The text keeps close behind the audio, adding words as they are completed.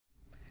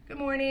Good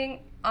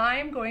morning.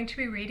 I'm going to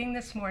be reading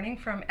this morning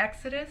from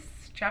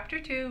Exodus chapter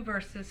 2,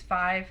 verses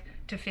 5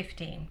 to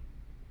 15.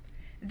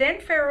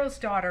 Then Pharaoh's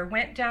daughter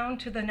went down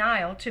to the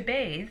Nile to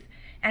bathe,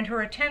 and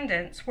her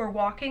attendants were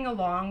walking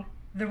along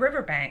the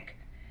riverbank.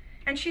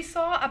 And she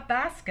saw a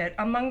basket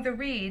among the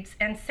reeds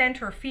and sent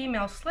her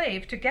female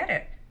slave to get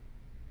it.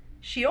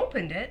 She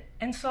opened it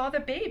and saw the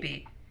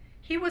baby.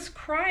 He was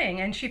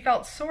crying, and she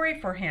felt sorry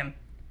for him.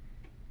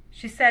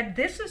 She said,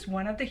 "This is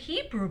one of the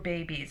Hebrew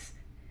babies."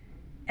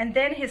 And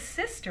then his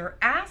sister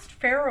asked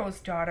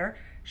Pharaoh's daughter,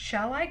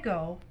 "Shall I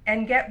go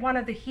and get one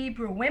of the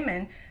Hebrew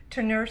women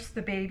to nurse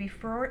the baby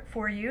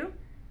for you?"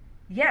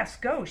 "Yes,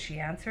 go," she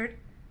answered.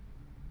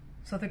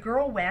 So the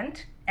girl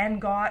went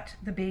and got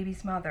the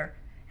baby's mother.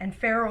 And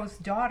Pharaoh's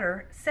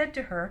daughter said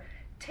to her,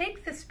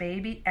 "Take this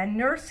baby and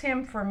nurse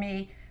him for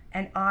me,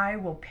 and I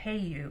will pay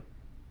you."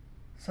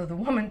 So the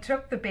woman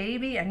took the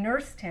baby and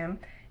nursed him.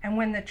 And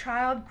when the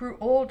child grew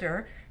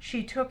older,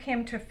 she took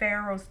him to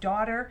Pharaoh's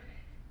daughter,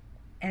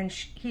 and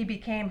he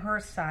became her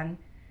son.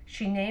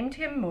 She named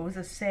him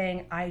Moses,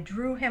 saying, "I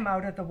drew him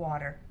out of the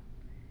water."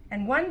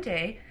 And one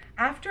day,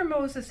 after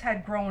Moses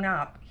had grown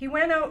up, he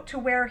went out to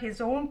where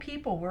his own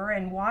people were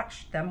and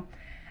watched them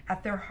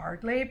at their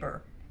hard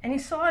labor. And he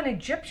saw an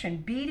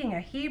Egyptian beating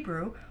a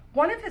Hebrew,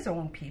 one of his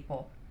own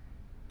people.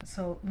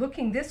 So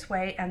looking this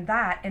way and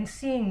that and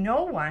seeing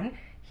no one,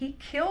 he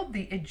killed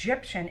the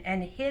Egyptian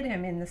and hid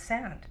him in the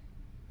sand.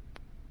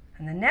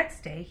 And the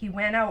next day he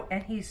went out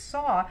and he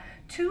saw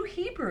two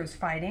Hebrews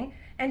fighting,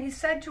 and he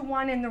said to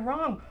one in the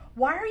wrong,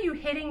 "Why are you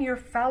hitting your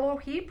fellow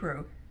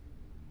Hebrew?"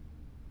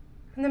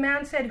 And the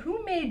man said,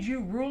 "Who made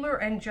you ruler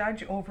and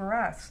judge over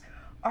us?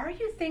 Are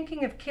you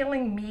thinking of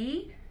killing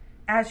me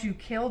as you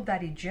killed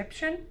that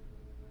Egyptian?"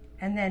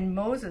 And then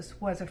Moses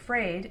was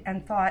afraid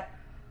and thought,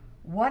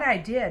 "What I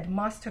did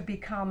must have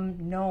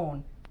become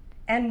known."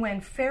 And when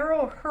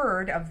Pharaoh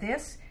heard of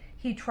this,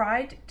 he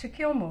tried to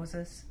kill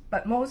Moses.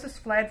 But Moses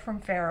fled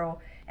from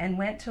Pharaoh and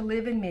went to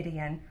live in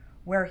Midian,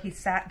 where he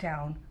sat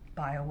down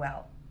by a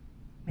well.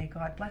 May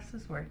God bless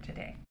his word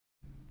today.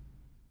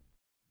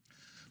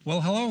 Well,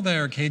 hello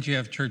there,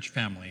 KGF Church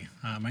family.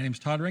 My name is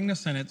Todd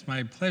Ringness, and it's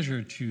my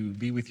pleasure to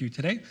be with you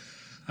today.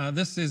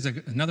 This is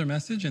another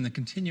message in the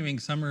continuing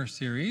summer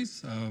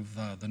series of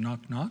the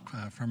Knock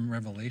Knock from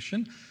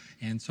Revelation.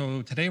 And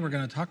so today we're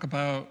going to talk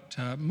about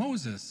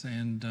Moses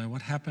and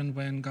what happened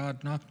when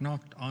God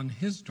knocked on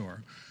his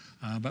door.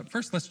 But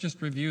first, let's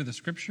just review the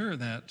scripture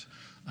that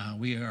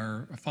we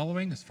are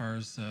following as far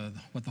as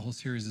what the whole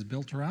series is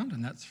built around,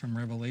 and that's from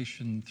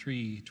Revelation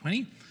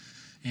 3:20.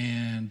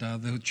 And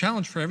the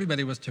challenge for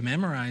everybody was to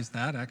memorize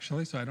that,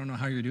 actually, so I don't know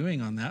how you're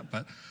doing on that,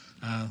 but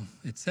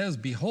it says,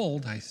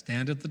 "Behold, I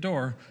stand at the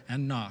door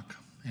and knock,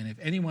 and if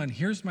anyone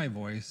hears my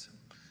voice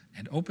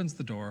and opens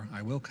the door,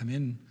 I will come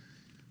in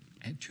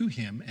to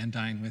him and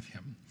dine with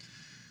him."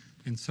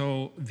 And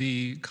so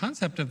the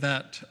concept of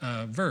that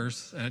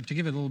verse, to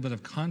give it a little bit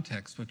of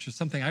context, which is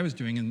something I was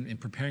doing in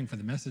preparing for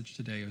the message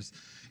today,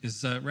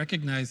 is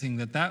recognizing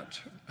that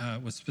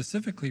was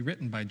specifically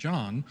written by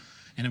John,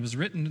 and it was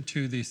written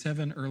to the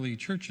 7 early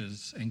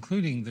churches,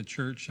 including the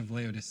church of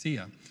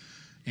Laodicea.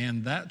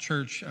 And that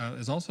church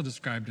is also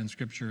described in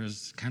Scripture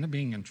as kind of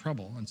being in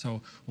trouble. And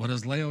so what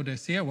is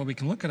Laodicea? Well, we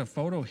can look at a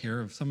photo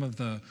here of some of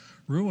the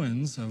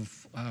ruins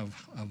of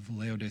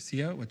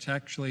Laodicea, which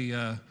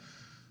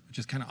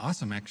is kind of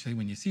awesome, actually,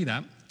 when you see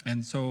that.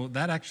 And so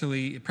that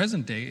actually,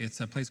 present day, it's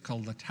a place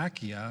called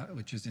Latakia,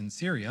 which is in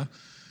Syria.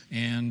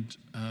 And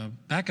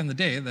back in the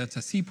day, that's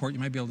a seaport. You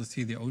might be able to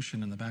see the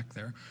ocean in the back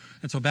there.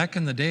 And so back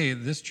in the day,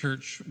 this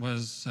church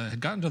had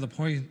gotten to the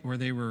point where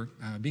they were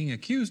being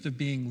accused of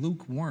being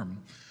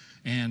lukewarm.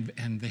 And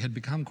they had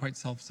become quite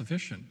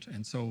self-sufficient.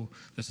 And so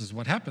this is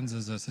what happens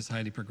as a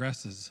society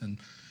progresses.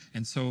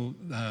 And so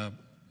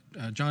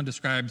John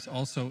describes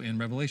also in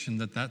Revelation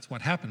that that's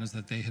what happened, is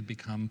that they had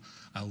become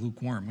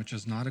lukewarm, which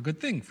is not a good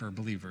thing for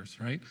believers,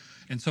 right?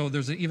 And so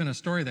there's even a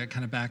story that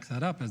kind of backs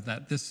that up, is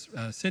that this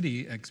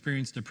city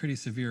experienced a pretty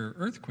severe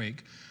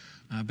earthquake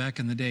back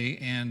in the day,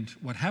 and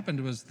what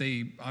happened was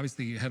they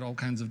obviously had all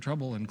kinds of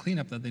trouble and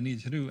cleanup that they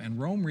needed to do, and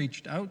Rome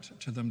reached out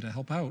to them to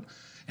help out,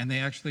 and they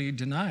actually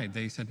denied.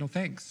 They said, "No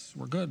thanks,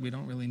 we're good, we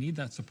don't really need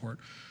that support."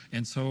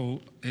 And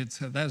so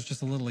that is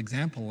just a little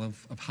example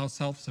of how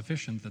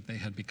self-sufficient that they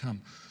had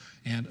become.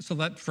 And so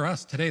that for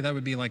us today, that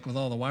would be like with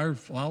all the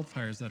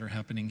wildfires that are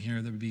happening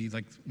here, that would be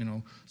like,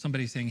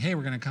 somebody saying, "Hey,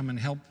 we're going to come and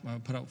help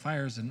put out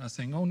fires," and us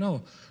saying, "Oh,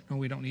 no,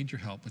 we don't need your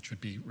help," which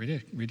would be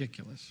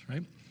ridiculous,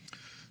 right?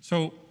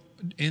 So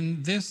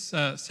in this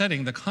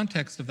setting, the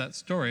context of that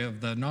story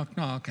of the knock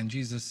knock and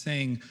Jesus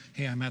saying,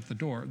 "Hey, I'm at the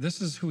door,"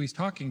 this is who he's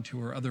talking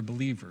to, are other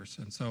believers.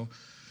 And so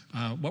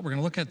what we're going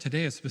to look at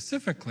today is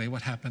specifically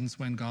what happens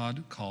when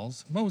God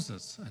calls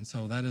Moses. And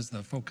so that is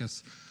the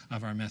focus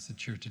of our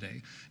message here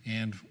today.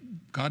 And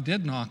God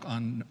did knock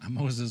on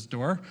Moses'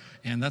 door,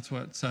 and that's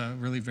what's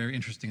really very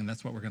interesting, and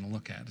that's what we're going to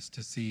look at, is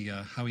to see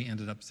how he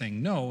ended up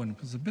saying no, and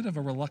was a bit of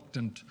a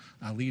reluctant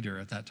leader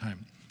at that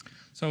time.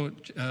 So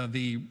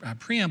the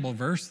preamble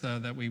verse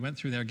that we went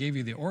through there gave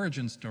you the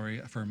origin story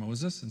for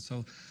Moses, and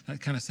so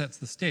that kind of sets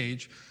the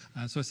stage.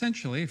 So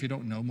essentially, if you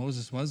don't know,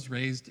 Moses was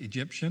raised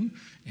Egyptian,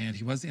 and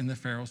he was in the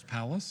Pharaoh's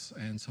palace,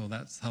 and so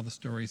that's how the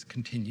story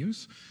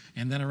continues.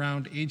 And then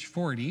around age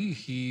 40,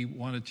 he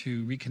wanted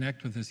to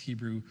reconnect with his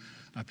Hebrew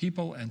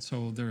people, and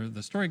so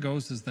the story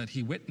goes is that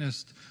he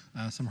witnessed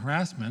some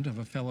harassment of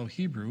a fellow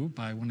Hebrew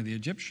by one of the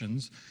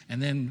Egyptians,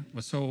 and then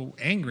was so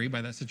angry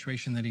by that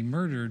situation that he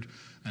murdered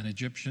an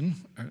Egyptian,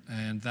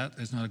 and that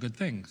is not a good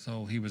thing.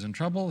 So he was in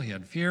trouble, he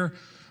had fear,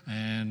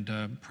 and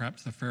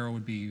perhaps the Pharaoh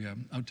would be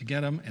out to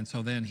get him, and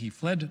so then he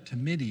fled to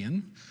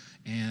Midian.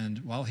 And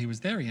while he was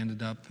there, he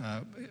ended up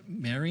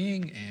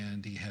marrying,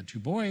 and he had 2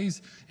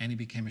 boys, and he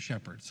became a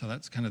shepherd. So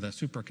that's kind of the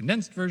super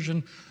condensed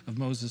version of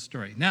Moses'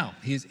 story. Now,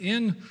 he's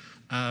in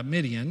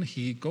Midian.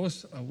 He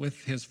goes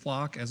with his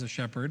flock as a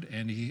shepherd,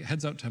 and he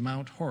heads out to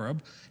Mount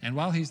Horeb. And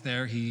while he's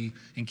there, he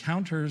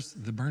encounters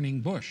the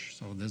burning bush.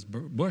 So this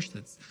bush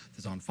that's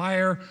on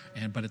fire,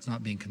 but it's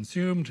not being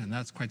consumed, and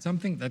that's quite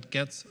something that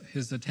gets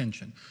his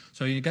attention.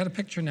 So you got a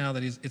picture now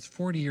that it's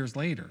 40 years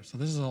later. So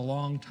this is a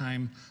long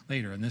time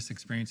later, and this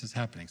experience is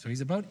happening. So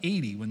he's about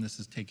 80 when this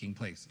is taking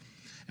place.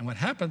 And what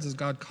happens is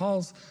God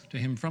calls to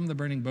him from the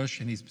burning bush,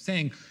 and he's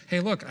saying, hey,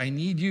 look, I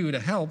need you to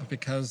help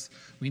because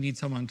we need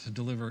someone to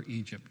deliver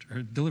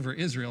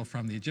Israel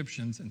from the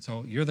Egyptians, and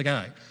so you're the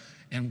guy.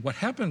 And what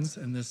happens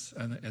in this,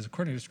 as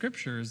according to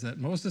Scripture, is that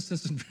Moses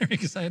isn't very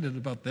excited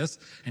about this,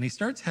 and he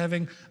starts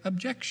having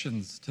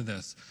objections to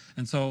this.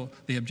 And so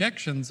the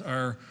objections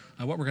are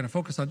what we're going to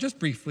focus on just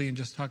briefly and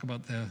just talk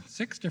about the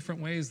 6 different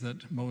ways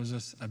that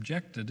Moses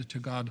objected to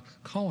God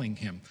calling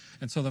him.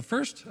 And so the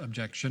first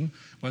objection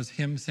was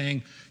him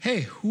saying,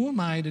 hey, who am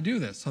I to do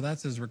this? So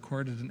that's as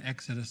recorded in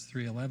Exodus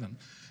 3:11.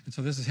 And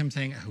so this is him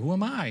saying, who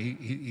am I?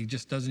 He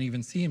just doesn't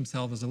even see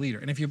himself as a leader.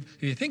 And if you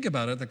think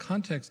about it, the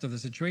context of the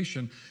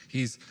situation,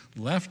 he's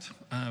left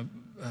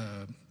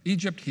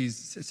Egypt,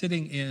 he's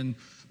sitting in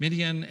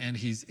Midian, and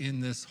he's in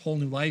this whole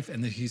new life,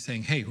 and then he's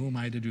saying, hey, who am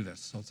I to do this?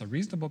 So it's a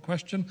reasonable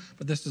question,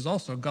 but this is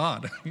also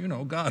God,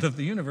 God of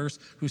the universe,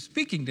 who's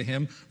speaking to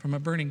him from a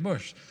burning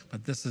bush.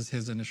 But this is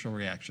his initial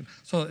reaction.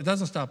 So it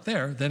doesn't stop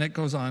there. Then it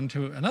goes on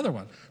to another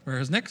one, where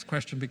his next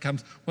question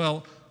becomes,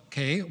 well,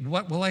 okay,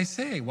 what will I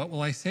say? What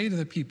will I say to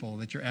the people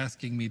that you're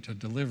asking me to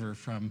deliver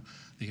from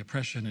the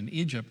oppression in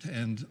Egypt?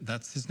 And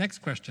that's his next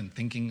question,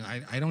 thinking,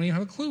 I don't even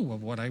have a clue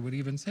of what I would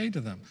even say to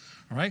them.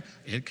 All right,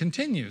 it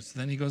continues.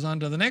 Then he goes on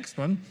to the next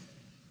one.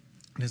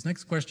 And his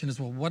next question is,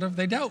 well, what if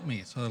they doubt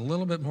me? So a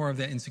little bit more of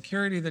that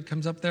insecurity that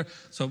comes up there.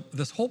 So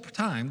this whole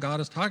time, God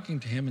is talking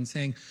to him and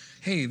saying,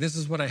 hey, this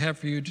is what I have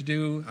for you to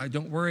do.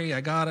 Don't worry, I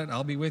got it.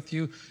 I'll be with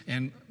you.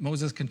 And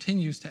Moses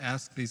continues to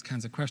ask these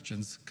kinds of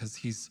questions because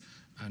he's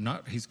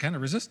kind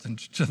of resistant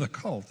to the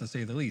call, to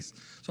say the least.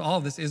 So all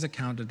of this is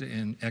accounted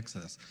in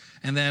Exodus.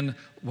 And then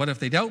what if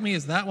they doubt me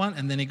is that one.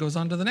 And then he goes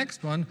on to the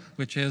next one,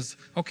 which is,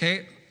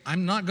 okay,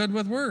 I'm not good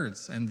with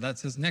words. And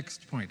that's his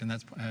next point. And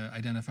that's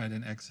identified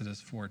in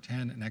Exodus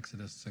 4:10 and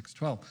Exodus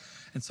 6:12.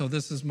 And so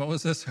this is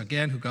Moses,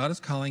 again, who God is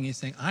calling. He's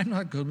saying, I'm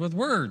not good with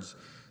words.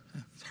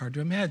 It's hard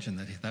to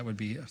imagine that would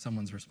be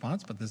someone's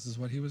response, but this is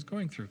what he was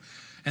going through.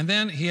 And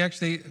then he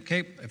actually, okay,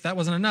 if that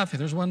wasn't enough,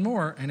 there's one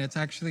more, and it's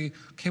actually,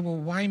 okay, well,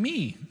 why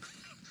me?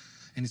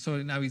 And so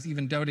now he's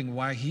even doubting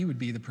why he would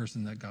be the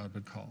person that God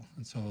would call.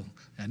 And so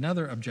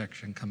another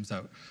objection comes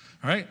out.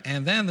 All right,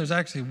 and then there's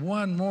actually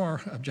one more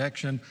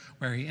objection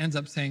where he ends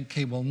up saying,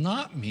 okay, well,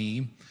 not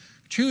me,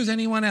 choose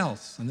anyone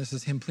else. And this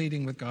is him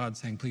pleading with God,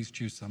 saying, please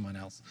choose someone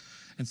else.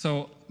 And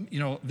so,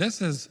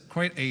 this is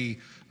quite a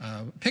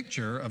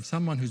picture of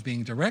someone who's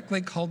being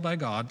directly called by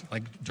God,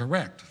 like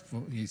direct.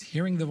 He's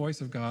hearing the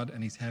voice of God,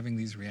 and he's having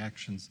these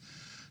reactions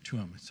to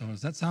him. So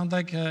does that sound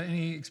like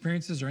any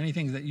experiences or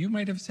anything that you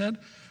might have said?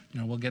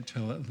 We'll get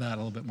to that a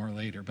little bit more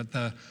later. But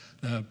the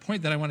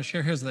point that I want to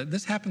share here is that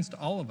this happens to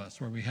all of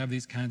us, where we have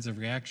these kinds of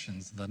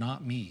reactions, the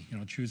not me,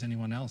 choose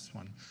anyone else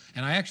one.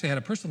 And I actually had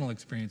a personal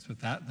experience with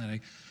that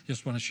I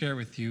just want to share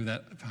with you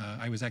that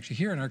I was actually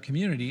here in our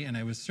community, and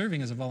I was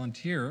serving as a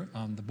volunteer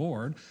on the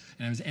board,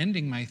 and I was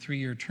ending my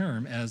 3-year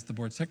term as the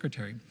board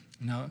secretary.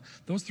 Now,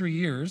 those 3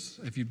 years,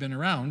 if you've been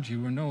around, you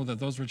will know that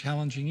those were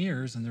challenging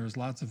years, and there was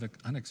lots of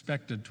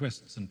unexpected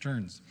twists and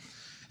turns.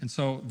 And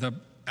so the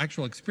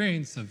actual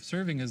experience of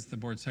serving as the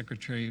board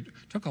secretary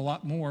took a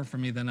lot more for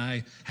me than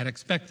I had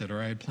expected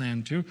or I had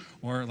planned to,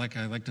 or like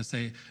I like to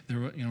say, there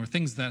were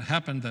things that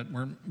happened that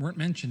weren't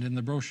mentioned in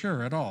the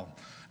brochure at all.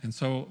 And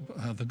so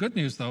the good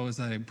news, though, is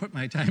that I put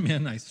my time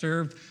in, I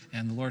served,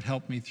 and the Lord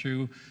helped me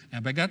through.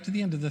 And I got to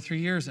the end of the 3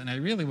 years, and I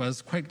really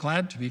was quite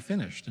glad to be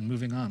finished and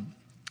moving on.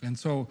 And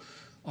so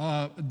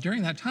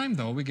during that time,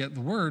 though, we get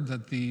the word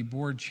that the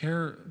board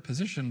chair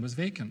position was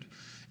vacant.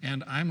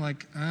 And I'm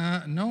like,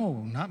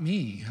 no, not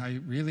me.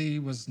 I really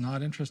was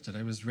not interested.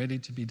 I was ready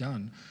to be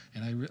done.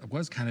 And I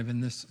was kind of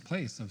in this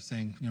place of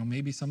saying,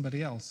 maybe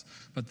somebody else.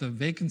 But the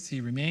vacancy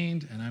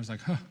remained, and I was like,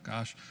 oh,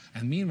 gosh.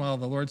 And meanwhile,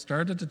 the Lord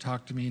started to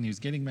talk to me, and he was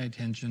getting my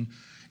attention.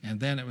 And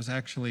then it was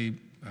actually,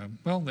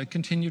 it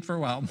continued for a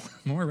while,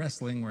 more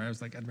wrestling, where I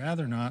was like, I'd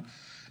rather not.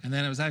 And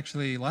then it was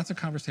actually lots of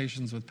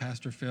conversations with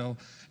Pastor Phil.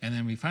 And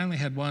then we finally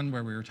had one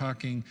where we were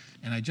talking,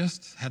 and I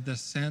just had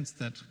this sense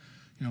that,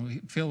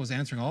 Phil was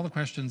answering all the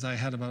questions I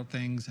had about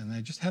things, and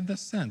I just had this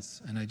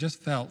sense, and I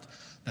just felt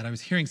that I was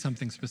hearing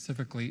something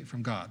specifically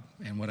from God.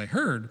 And what I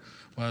heard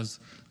was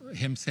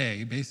him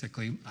say,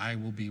 basically, I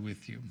will be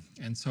with you.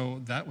 And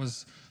so that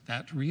was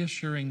that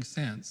reassuring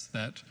sense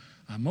that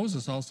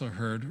Moses also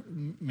heard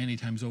many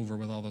times over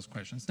with all those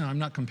questions. Now, I'm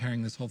not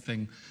comparing this whole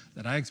thing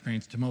that I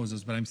experienced to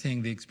Moses, but I'm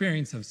saying the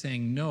experience of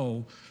saying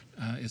no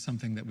is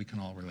something that we can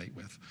all relate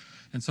with.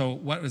 And so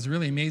what was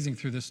really amazing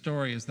through this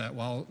story is that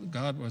while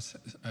God was,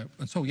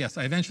 yes,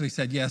 I eventually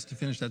said yes to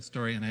finish that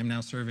story, and I'm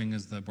now serving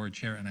as the board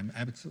chair, and I'm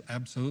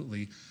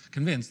absolutely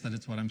convinced that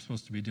it's what I'm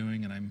supposed to be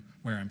doing and I'm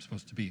where I'm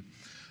supposed to be.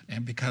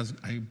 And because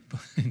I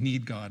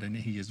need God and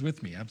he is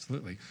with me,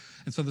 absolutely.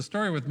 And so the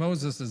story with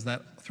Moses is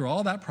that through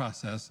all that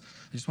process,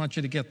 I just want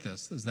you to get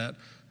this, is that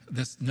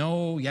this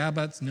no, yeah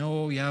buts,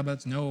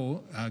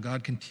 no,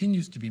 God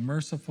continues to be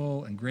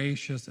merciful and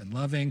gracious and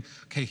loving.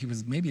 Okay, he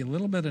was maybe a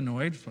little bit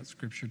annoyed, is what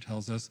Scripture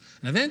tells us,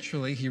 and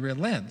eventually he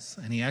relents,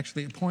 and he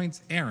actually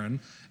appoints Aaron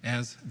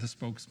as the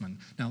spokesman.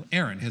 Now,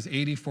 Aaron, his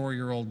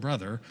 84-year-old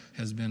brother,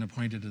 has been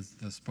appointed as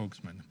the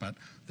spokesman, but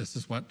this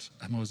is what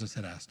Moses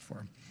had asked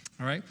for.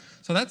 All right,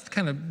 so that's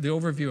kind of the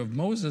overview of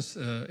Moses'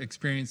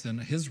 experience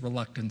and his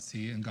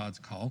reluctancy in God's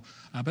call.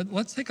 But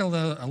let's take a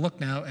look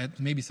now at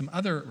maybe some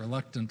other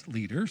reluctant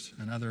leaders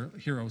and other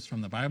heroes from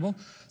the Bible.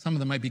 Some of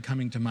them might be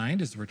coming to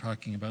mind as we're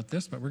talking about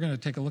this, but we're going to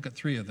take a look at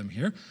three of them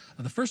here.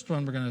 The first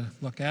one we're going to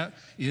look at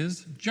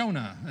is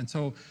Jonah. And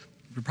so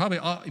we're probably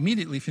all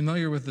immediately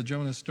familiar with the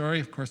Jonah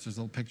story. Of course, there's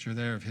a little picture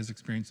there of his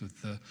experience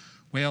with the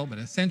whale, but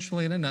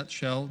essentially, in a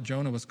nutshell,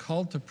 Jonah was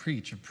called to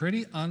preach a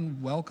pretty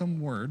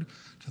unwelcome word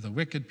to the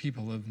wicked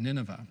people of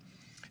Nineveh.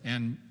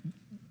 And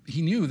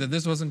he knew that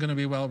this wasn't going to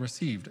be well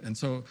received. And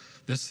so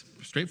this,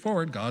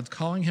 straightforward, God's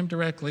calling him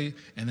directly,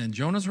 and then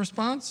Jonah's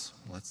response,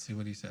 let's see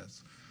what he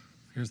says.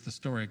 Here's the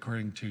story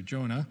according to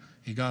Jonah.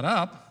 He got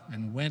up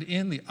and went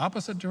in the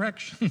opposite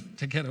direction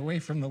to get away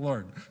from the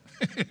Lord.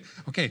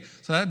 Okay,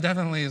 so that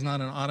definitely is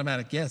not an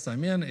automatic yes,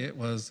 I'm in. It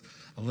was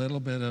a little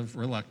bit of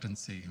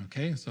reluctancy,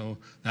 okay? So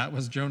that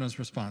was Jonah's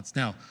response.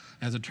 Now,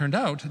 as it turned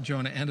out,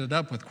 Jonah ended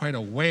up with quite a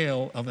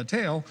whale of a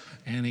tail,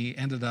 and he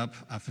ended up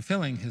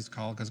fulfilling his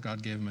call because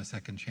God gave him a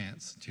second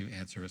chance to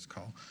answer his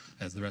call,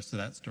 as the rest of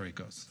that story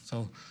goes.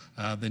 So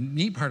the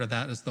neat part of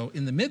that is, though,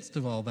 in the midst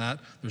of all that,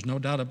 there's no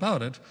doubt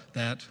about it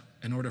that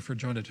in order for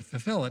Jonah to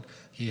fulfill it,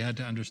 he had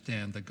to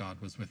understand that God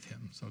was with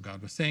him. So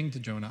God was saying to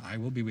Jonah, I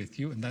will be with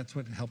you, and that's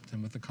what helped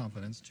him with the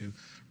confidence to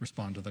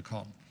respond to the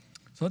call.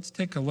 So let's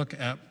take a look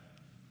at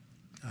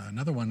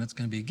another one that's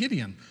going to be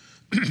Gideon.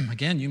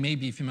 Again, you may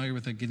be familiar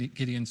with the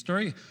Gideon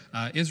story.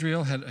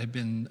 Israel had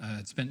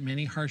spent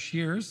many harsh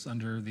years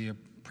under the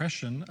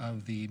oppression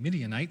of the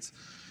Midianites,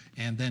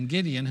 and then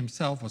Gideon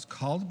himself was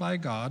called by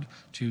God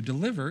to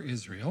deliver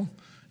Israel.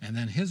 And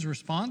then his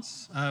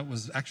response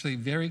was actually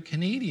very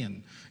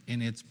Canadian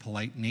in its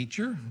polite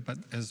nature. But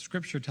as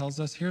Scripture tells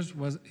us,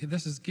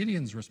 this is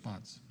Gideon's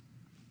response.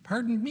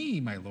 Pardon me,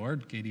 my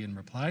Lord, Gideon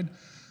replied,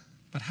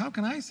 but how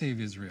can I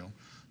save Israel?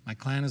 My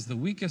clan is the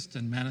weakest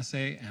in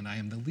Manasseh, and I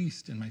am the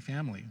least in my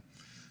family.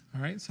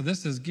 All right, so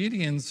this is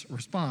Gideon's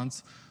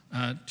response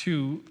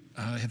to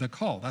the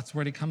call. That's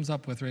what he comes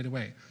up with right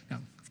away. Now,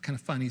 kind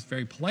of fun. He's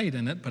very polite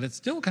in it, but it's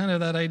still kind of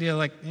that idea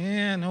like,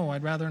 no,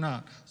 I'd rather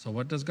not. So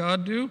what does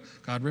God do?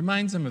 God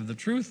reminds him of the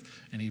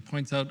truth, and he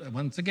points out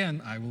once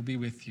again, I will be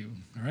with you.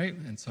 All right?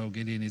 And so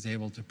Gideon is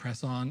able to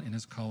press on in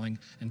his calling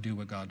and do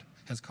what God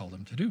has called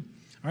him to do.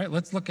 All right,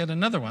 let's look at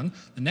another one.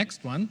 The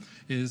next one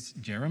is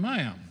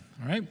Jeremiah.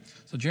 All right,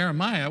 so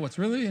Jeremiah, what's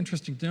really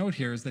interesting to note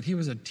here is that he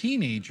was a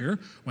teenager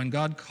when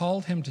God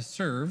called him to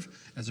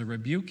serve as a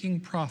rebuking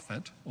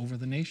prophet over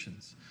the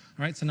nations.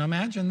 All right, so now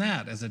imagine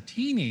that. As a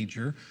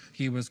teenager,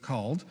 he was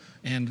called,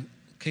 and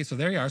okay, so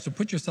there you are. So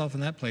put yourself in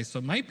that place. So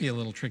it might be a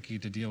little tricky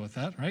to deal with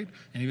that, right?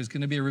 And he was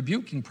going to be a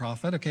rebuking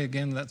prophet. Okay,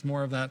 again, that's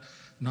more of that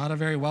not a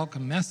very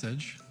welcome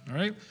message, all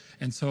right?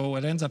 And so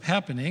what ends up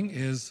happening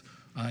is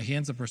he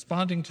ends up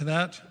responding to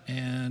that,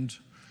 and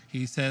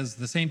he says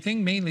the same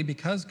thing, mainly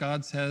because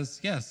God says,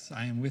 yes,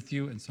 I am with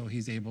you, and so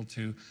he's able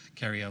to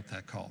carry out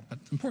that call. But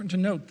it's important to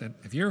note that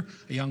if you're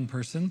a young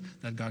person,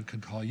 that God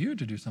could call you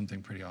to do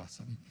something pretty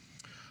awesome.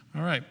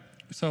 All right,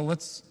 so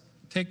let's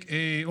take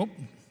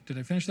did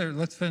I finish there?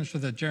 Let's finish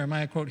with the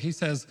Jeremiah quote. He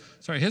says,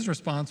 his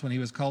response when he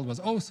was called was,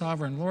 "Oh,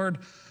 sovereign Lord,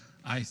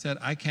 I said,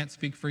 I can't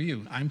speak for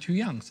you. I'm too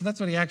young." So that's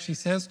what he actually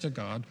says to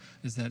God,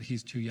 is that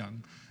he's too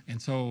young.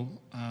 And so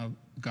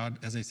God,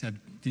 as I said,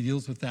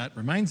 deals with that,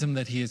 reminds him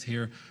that he is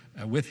here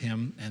with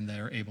him, and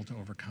they're able to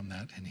overcome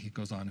that, and he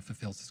goes on and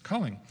fulfills his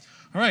calling.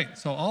 All right,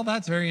 so all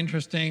that's very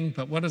interesting,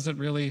 but what does it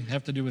really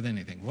have to do with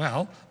anything?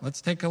 Well,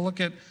 let's take a look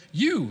at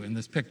you in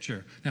this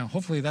picture. Now,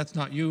 hopefully that's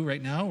not you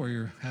right now, where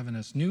you're having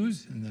a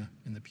snooze in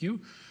the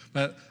pew,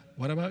 but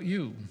what about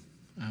you?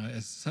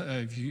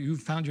 If you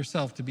found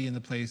yourself to be in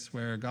the place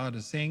where God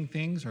is saying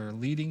things or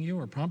leading you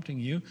or prompting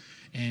you,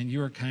 and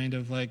you're kind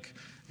of like,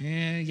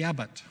 yeah,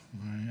 but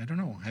I don't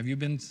know. Have you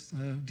been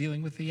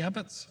dealing with the yeah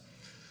buts?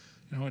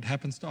 You know, it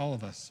happens to all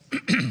of us.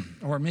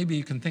 Or maybe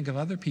you can think of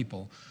other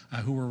people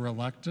who were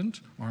reluctant,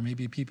 or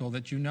maybe people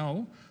that you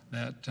know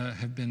that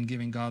have been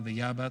giving God the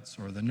yeah buts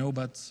or the no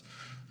buts.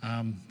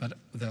 But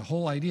the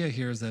whole idea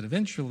here is that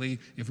eventually,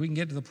 if we can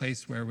get to the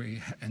place where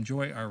we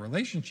enjoy our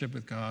relationship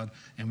with God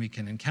and we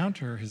can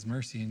encounter His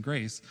mercy and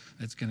grace,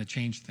 it's going to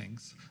change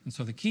things. And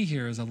so the key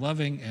here is a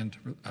loving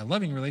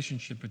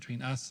relationship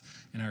between us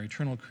and our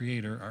eternal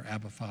Creator, our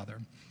Abba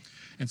Father.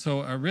 And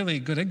so a really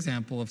good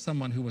example of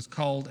someone who was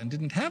called and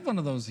didn't have one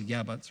of those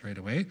yeah buts right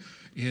away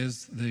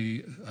is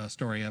the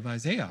story of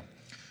Isaiah.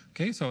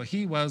 Okay, so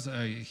he was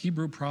a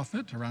Hebrew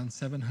prophet around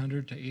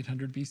 700 to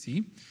 800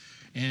 BC.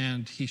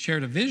 And he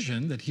shared a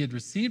vision that he had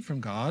received from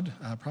God,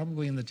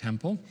 probably in the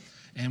temple.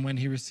 And when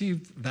he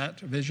received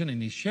that vision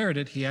and he shared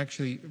it, he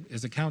actually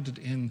is accounted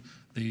in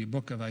the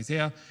book of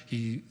Isaiah.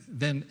 He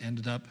then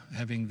ended up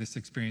having this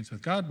experience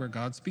with God where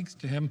God speaks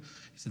to him.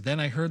 He said, "Then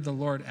I heard the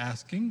Lord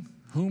asking,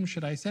 whom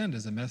should I send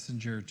as a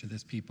messenger to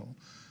this people?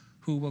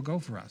 Who will go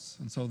for us?"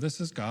 And so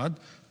this is God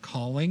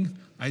calling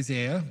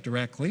Isaiah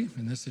directly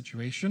in this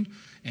situation.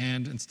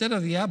 And instead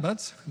of the yeah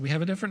buts, we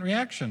have a different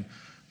reaction.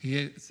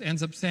 He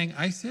ends up saying,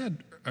 this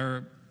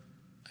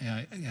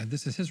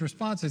is his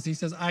response, is he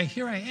says,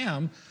 here I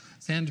am,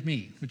 send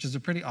me, which is a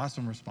pretty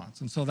awesome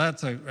response. And so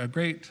that's a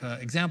great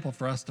example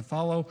for us to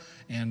follow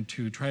and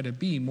to try to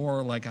be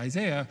more like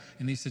Isaiah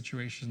in these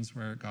situations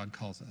where God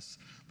calls us.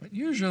 But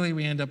usually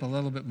we end up a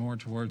little bit more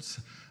towards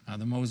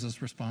the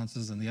Moses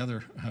responses and the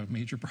other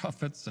major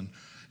prophets and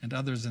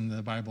others in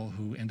the Bible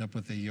who end up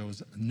with the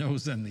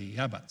no's and the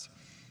yeah buts.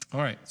 All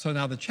right, so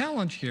now the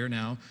challenge here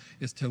now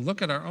is to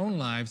look at our own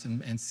lives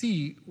and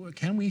see,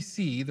 can we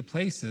see the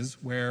places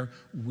where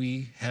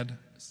we had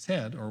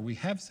said or we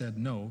have said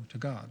no to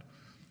God?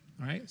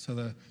 All right, so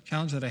the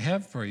challenge that I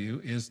have for you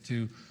is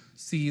to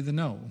see the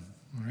no.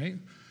 All right,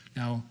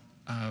 now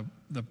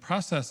the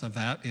process of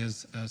that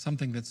is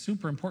something that's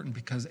super important,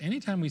 because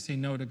anytime we say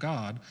no to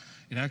God,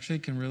 it actually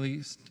can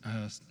really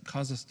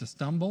cause us to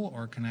stumble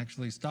or can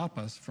actually stop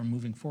us from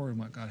moving forward in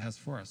what God has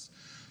for us.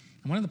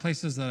 And one of the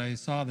places that I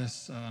saw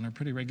this on a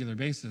pretty regular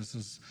basis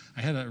is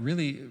I had a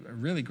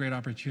really great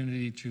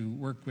opportunity to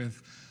work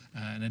with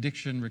an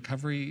addiction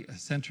recovery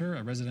center,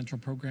 a residential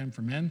program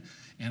for men.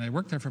 And I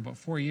worked there for about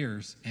 4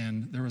 years.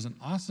 And there was an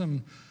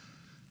awesome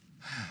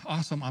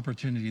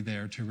opportunity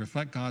there to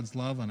reflect God's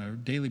love on a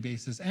daily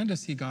basis and to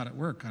see God at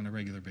work on a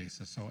regular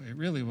basis. So it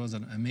really was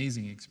an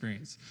amazing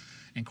experience.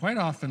 And quite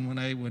often when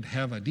I would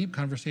have a deep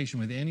conversation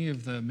with any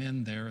of the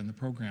men there in the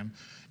program,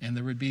 and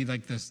there would be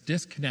like this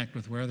disconnect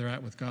with where they're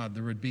at with God,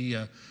 there would be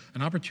an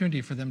opportunity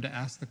for them to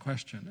ask the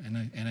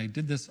question. And I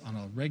did this on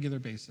a regular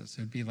basis.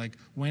 It would be like,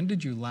 when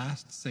did you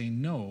last say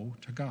no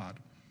to God?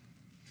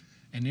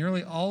 And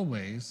nearly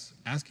always,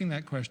 asking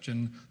that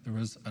question, there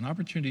was an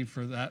opportunity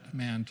for that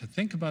man to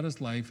think about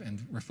his life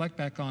and reflect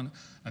back on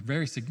a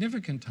very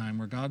significant time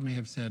where God may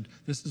have said,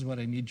 this is what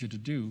I need you to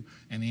do,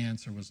 and the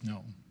answer was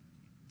no.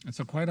 And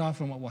so quite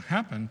often what will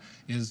happen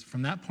is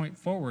from that point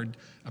forward,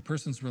 a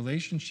person's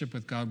relationship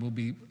with God will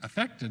be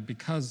affected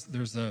because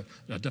there's a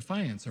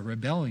defiance, a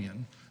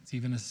rebellion. It's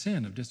even a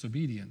sin of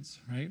disobedience,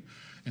 right?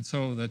 And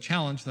so the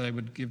challenge that I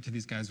would give to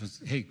these guys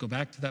was, hey, go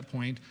back to that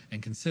point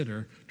and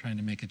consider trying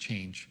to make a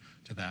change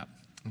to that.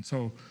 And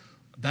so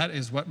that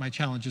is what my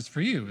challenge is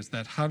for you, is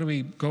that how do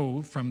we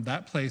go from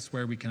that place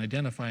where we can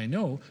identify a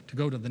no to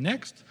go to the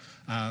next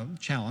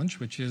challenge,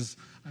 which is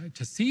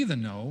to see the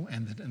no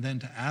and then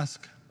to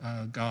ask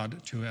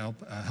God to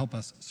help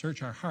us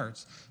search our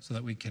hearts so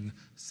that we can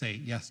say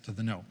yes to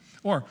the no.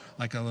 Or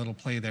like a little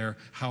play there,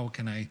 how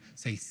can I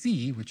say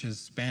sí, which is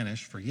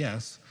Spanish for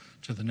yes,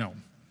 to the no?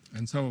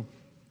 And so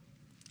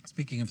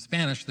speaking of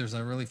Spanish, there's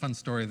a really fun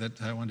story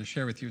that I wanted to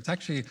share with you. It's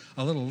actually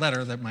a little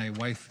letter that my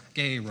wife,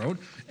 Gay, wrote,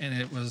 and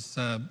it was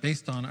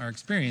based on our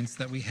experience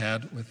that we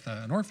had with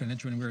an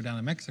orphanage when we were down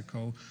in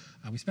Mexico.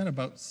 We spent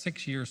about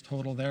 6 years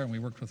total there, and we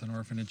worked with an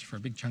orphanage for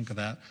a big chunk of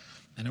that.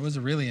 And it was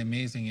a really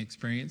amazing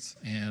experience,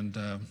 and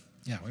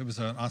it was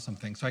an awesome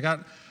thing. So I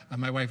got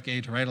my wife,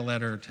 Gay, to write a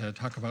letter to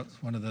talk about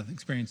one of the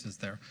experiences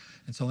there.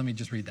 And so let me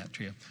just read that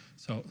to you.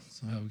 So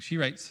she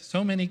writes,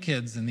 "So many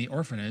kids in the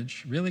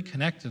orphanage really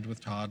connected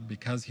with Todd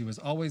because he was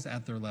always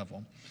at their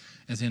level,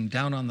 as in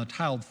down on the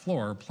tiled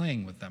floor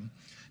playing with them.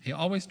 He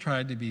always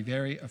tried to be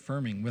very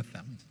affirming with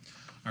them.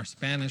 Our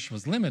Spanish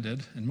was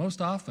limited, and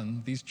most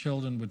often these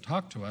children would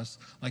talk to us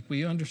like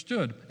we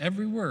understood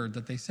every word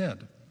that they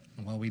said.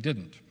 Well, we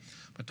didn't.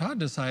 But Todd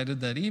decided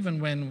that even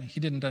when he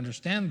didn't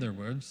understand their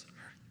words,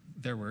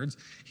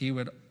 he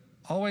would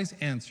always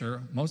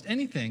answer most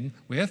anything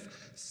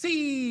with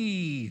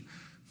sí,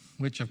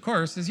 which of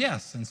course is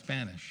yes in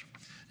Spanish.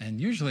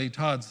 And usually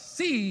Todd's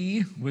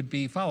sí would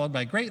be followed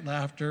by great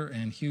laughter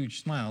and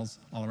huge smiles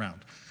all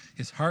around.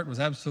 His heart was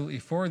absolutely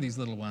for these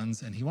little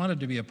ones, and he wanted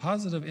to be a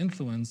positive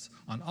influence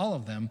on all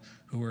of them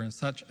who were in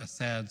such a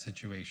sad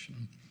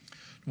situation.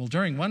 Well,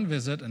 during one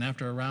visit and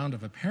after a round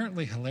of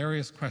apparently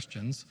hilarious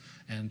questions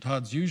and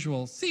Todd's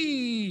usual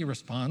 "see"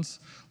 response,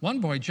 one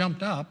boy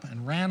jumped up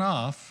and ran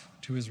off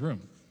to his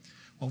room.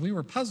 Well, we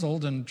were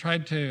puzzled and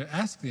tried to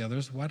ask the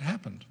others what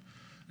happened.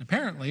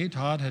 Apparently,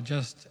 Todd had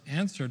just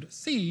answered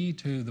 "sí"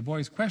 to the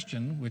boy's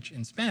question, which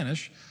in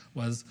Spanish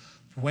was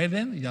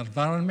 "Pueden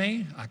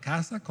llevarme a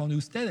casa con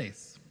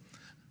ustedes?"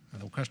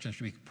 The question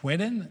should be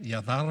 "Pueden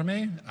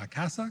llevarme a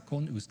casa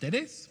con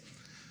ustedes?"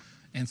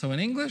 And so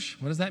in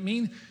English, what does that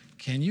mean?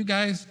 Can you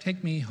guys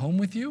take me home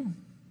with you?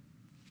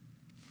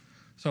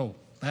 So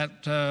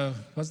that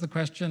was the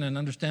question, and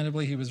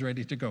understandably, he was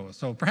ready to go.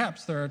 So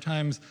perhaps there are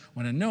times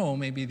when a no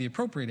may be the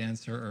appropriate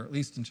answer, or at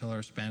least until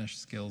our Spanish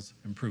skills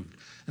improved.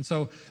 And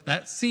so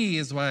that "sí"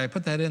 is why I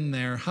put that in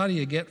there. How do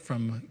you get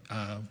from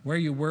where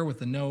you were with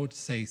the no to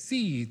say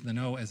 "sí," the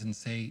no, as in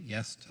say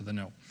yes to the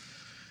no?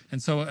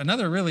 And so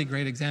another really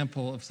great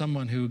example of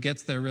someone who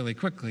gets there really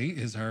quickly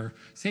is our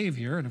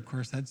Savior, and of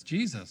course, that's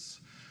Jesus.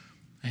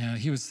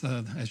 He was,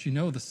 as you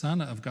know, the Son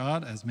of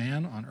God as a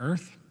man on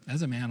earth,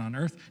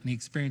 and he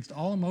experienced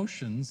all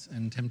emotions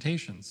and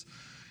temptations.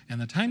 And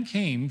the time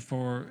came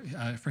for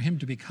him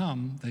to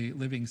become the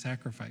living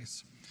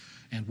sacrifice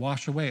and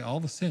wash away all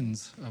the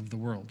sins of the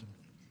world.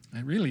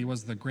 It really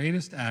was the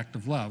greatest act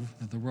of love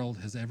that the world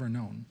has ever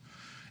known.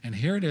 And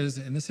here it is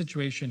in this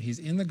situation. He's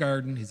in the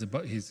garden.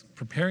 He's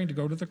preparing to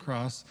go to the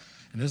cross,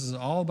 and this is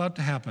all about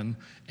to happen.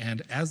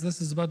 And as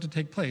this is about to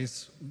take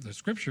place, the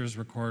scriptures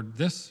record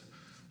this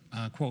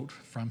quote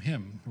from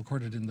him,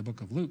 recorded in the book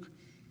of Luke.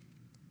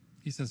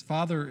 He says,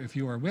 "Father, if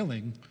you are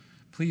willing,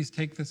 please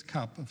take this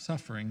cup of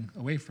suffering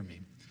away from me."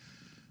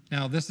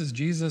 Now, this is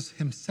Jesus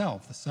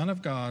himself, the Son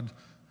of God,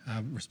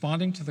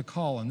 responding to the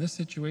call in this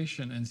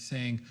situation and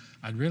saying,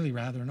 "I'd really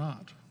rather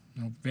not."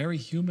 Very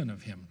human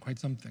of him, quite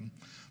something.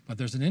 But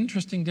there's an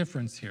interesting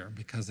difference here,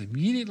 because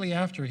immediately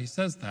after he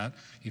says that,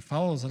 he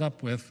follows it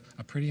up with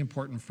a pretty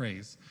important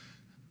phrase.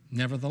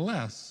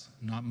 "Nevertheless,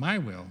 not my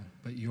will,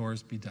 but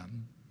yours be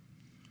done."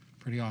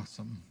 Pretty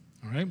awesome,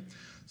 all right?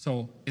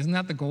 So isn't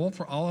that the goal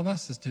for all of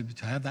us, is to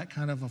have that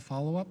kind of a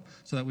follow-up,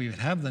 so that we would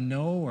have the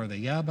no or the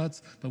yeah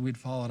buts, but we'd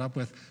follow it up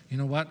with, you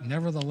know what,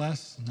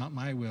 nevertheless, not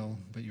my will,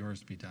 but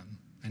yours be done.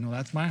 I know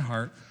that's my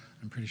heart.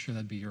 I'm pretty sure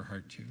that'd be your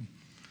heart too.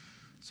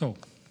 So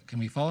can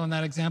we follow in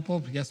that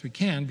example? Yes, we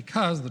can,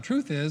 because the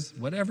truth is,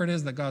 whatever it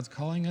is that God's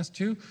calling us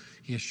to,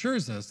 he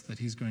assures us that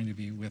he's going to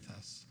be with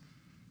us.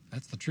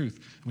 That's the truth.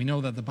 We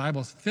know that the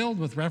Bible's filled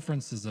with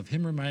references of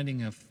him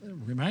reminding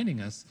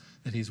us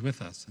that he's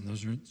with us.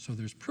 And so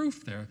there's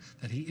proof there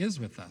that he is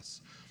with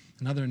us.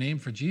 Another name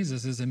for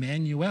Jesus is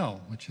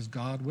Emmanuel, which is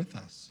God with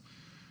us.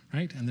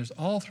 Right? And there's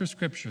all through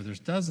Scripture, there's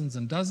dozens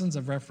and dozens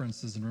of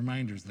references and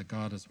reminders that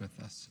God is with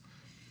us.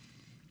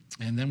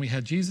 And then we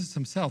had Jesus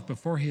himself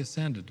before he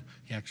ascended.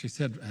 He actually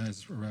said,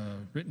 as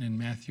written in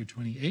Matthew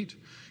 28,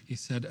 he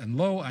said, "And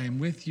lo, I am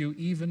with you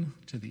even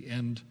to the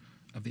end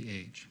of the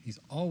age." He's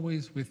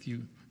always with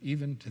you,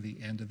 even to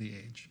the end of the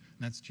age.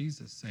 And that's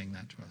Jesus saying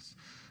that to us.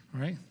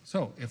 All right?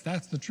 So if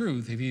that's the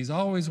truth, if he's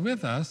always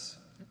with us,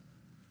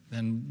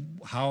 then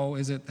how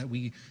is it that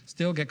we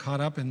still get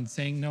caught up in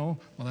saying no?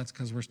 Well, that's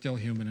because we're still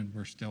human and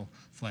we're still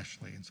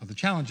fleshly. And so the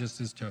challenge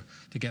is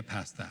to get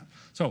past that.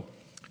 So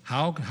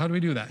how do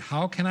we do that?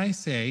 How can I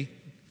say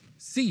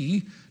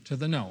sí to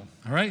the no?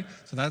 All right?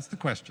 So that's the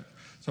question.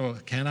 So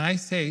can I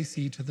say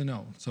sí to the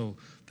no? So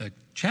the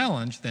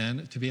challenge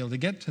then, to be able to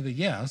get to the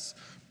yes,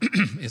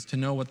 is to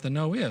know what the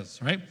no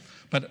is, right?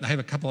 But I have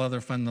a couple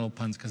other fun little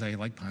puns, because I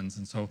like puns,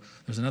 and so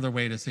there's another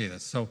way to say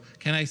this. So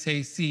can I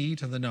say sí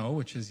to the no,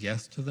 which is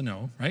yes to the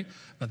no, right?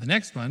 But the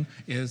next one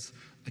is,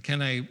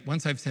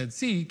 once I've said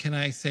sí, can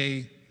I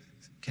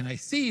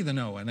see the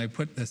no? And I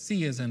put the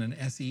C as in an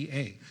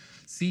S-E-A.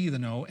 See the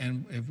no,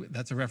 and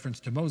that's a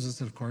reference to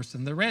Moses, of course,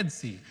 in the Red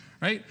Sea,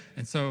 right?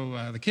 And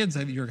so the kids,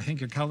 I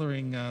think you're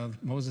coloring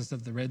Moses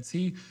of the Red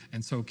Sea,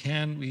 and so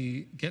can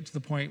we get to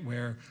the point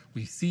where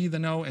we see the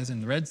no, as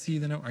in the Red Sea,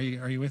 the no? Are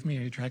you with me?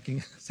 Are you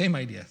tracking? Same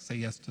idea, say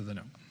yes to the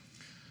no.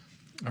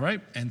 All right,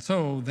 and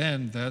so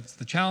then that's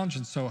the challenge,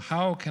 and so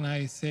how can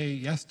I say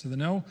yes to the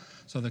no?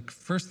 So the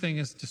first thing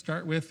is to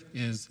start with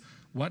is,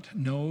 what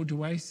no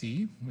do I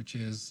see, which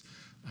is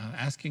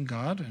asking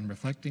God and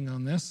reflecting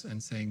on this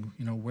and saying,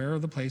 where are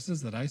the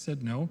places that I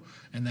said no?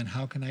 And then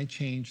how can I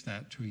change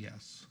that to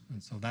yes?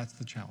 And so that's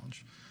the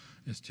challenge,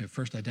 is to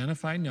first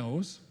identify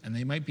no's, and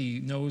they might be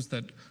no's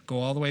that go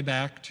all the way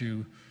back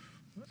to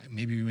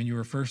maybe when you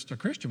were first a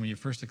Christian, when you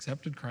first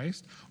accepted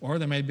Christ, or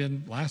they might have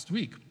been last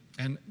week.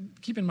 And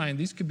keep in mind,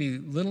 these could be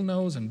little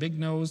no's and big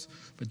no's,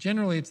 but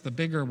generally it's the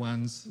bigger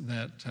ones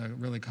that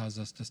really cause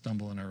us to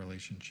stumble in our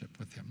relationship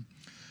with him.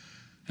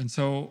 And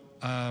so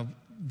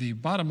the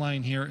bottom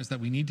line here is that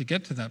we need to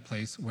get to that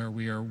place where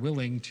we are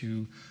willing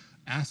to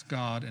ask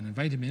God and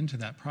invite him into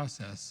that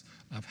process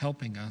of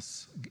helping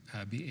us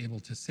be able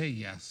to say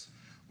yes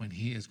when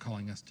he is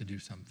calling us to do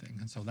something.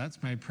 And so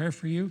that's my prayer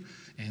for you.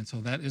 And so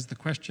that is the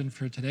question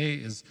for today,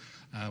 is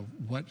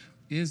what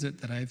is it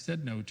that I've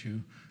said no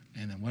to?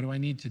 And then what do I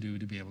need to do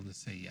to be able to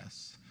say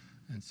yes?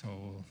 And so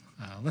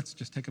let's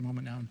just take a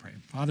moment now and pray.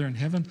 Father in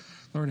heaven,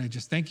 Lord, I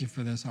just thank you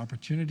for this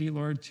opportunity,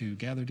 Lord, to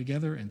gather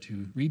together and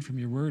to read from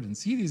your word and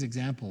see these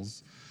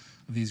examples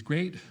of these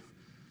great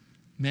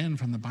men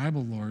from the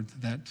Bible, Lord,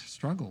 that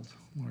struggled,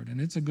 Lord.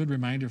 And it's a good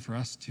reminder for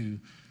us to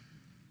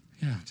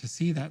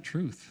see that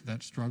truth,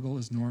 that struggle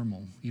is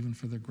normal, even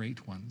for the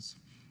great ones.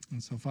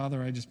 And so,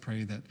 Father, I just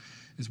pray that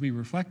as we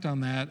reflect on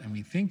that and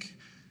we think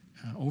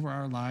over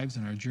our lives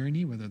and our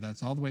journey, whether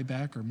that's all the way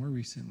back or more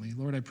recently,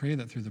 Lord, I pray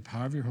that through the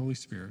power of your Holy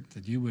Spirit,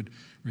 that you would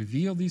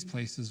reveal these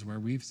places where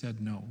we've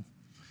said no.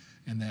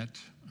 And that,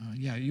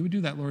 you would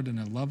do that, Lord, in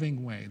a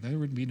loving way. There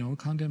would be no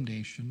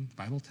condemnation.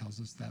 The Bible tells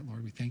us that,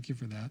 Lord. We thank you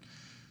for that.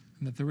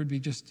 And that there would be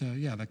just,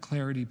 the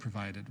clarity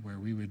provided where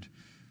we would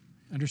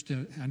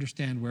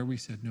understand where we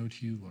said no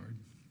to you, Lord.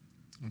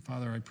 And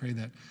Father, I pray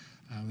that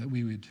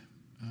we would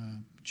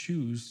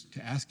choose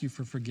to ask you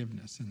for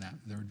forgiveness, and that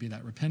there would be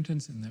that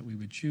repentance, and that we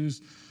would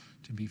choose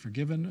to be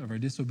forgiven of our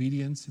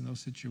disobedience in those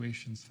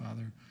situations,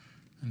 Father,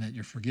 and that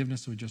your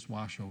forgiveness would just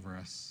wash over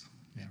us,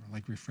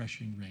 like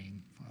refreshing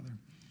rain, Father.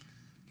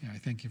 I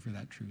thank you for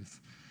that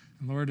truth.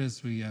 And Lord,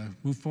 as we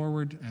move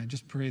forward, I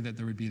just pray that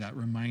there would be that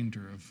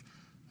reminder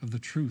of the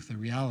truth, the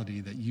reality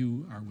that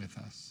you are with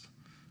us.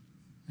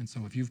 And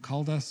so if you've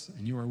called us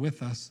and you are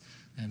with us,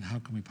 then how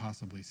can we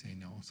possibly say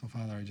no? So,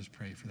 Father, I just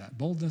pray for that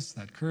boldness,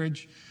 that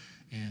courage,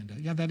 and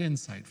that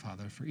insight,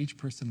 Father, for each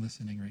person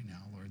listening right now,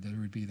 Lord, that there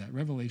would be that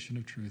revelation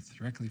of truth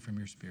directly from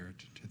your Spirit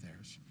to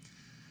theirs.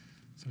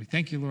 So we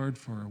thank you, Lord,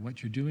 for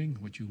what you're doing,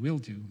 what you will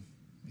do.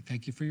 We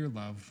thank you for your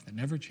love that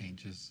never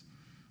changes.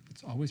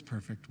 It's always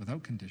perfect,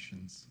 without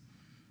conditions.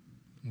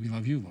 We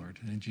love you, Lord,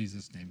 and in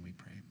Jesus' name we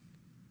pray.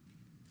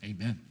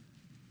 Amen.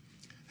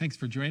 Thanks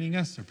for joining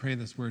us. I pray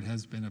this word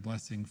has been a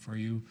blessing for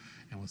you,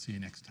 and we'll see you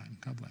next time.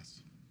 God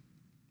bless.